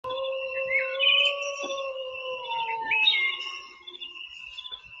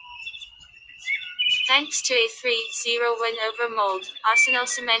Thanks to a 3-0 win over Molde, Arsenal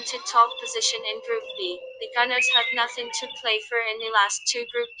cemented top position in Group B. The Gunners have nothing to play for in the last two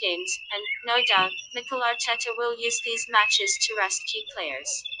group games, and, no doubt, Mikel Arteta will use these matches to rest key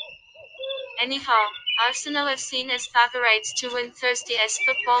players. Anyhow, Arsenal are seen as favourites to win Thursday's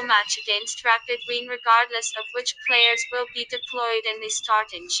football match against Rapid Wien regardless of which players will be deployed in the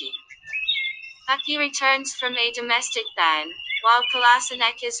starting sheet. Aki returns from a domestic ban, while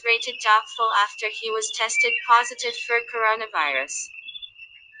Kolasinac is rated doubtful after he was tested positive for coronavirus.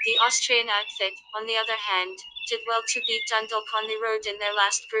 The Austrian outfit, on the other hand, did well to beat Dundalk on the road in their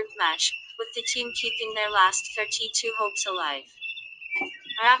last group match, with the team keeping their last 32 hopes alive.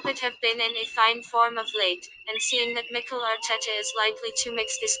 Rapid have been in a fine form of late, and seeing that Mikel Arteta is likely to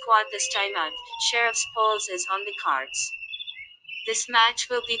mix the squad this time out, Sheriff's polls is on the cards. This match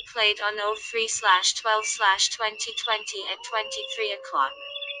will be played on 03/12/2020 at 23 o'clock.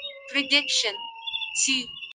 Prediction: 2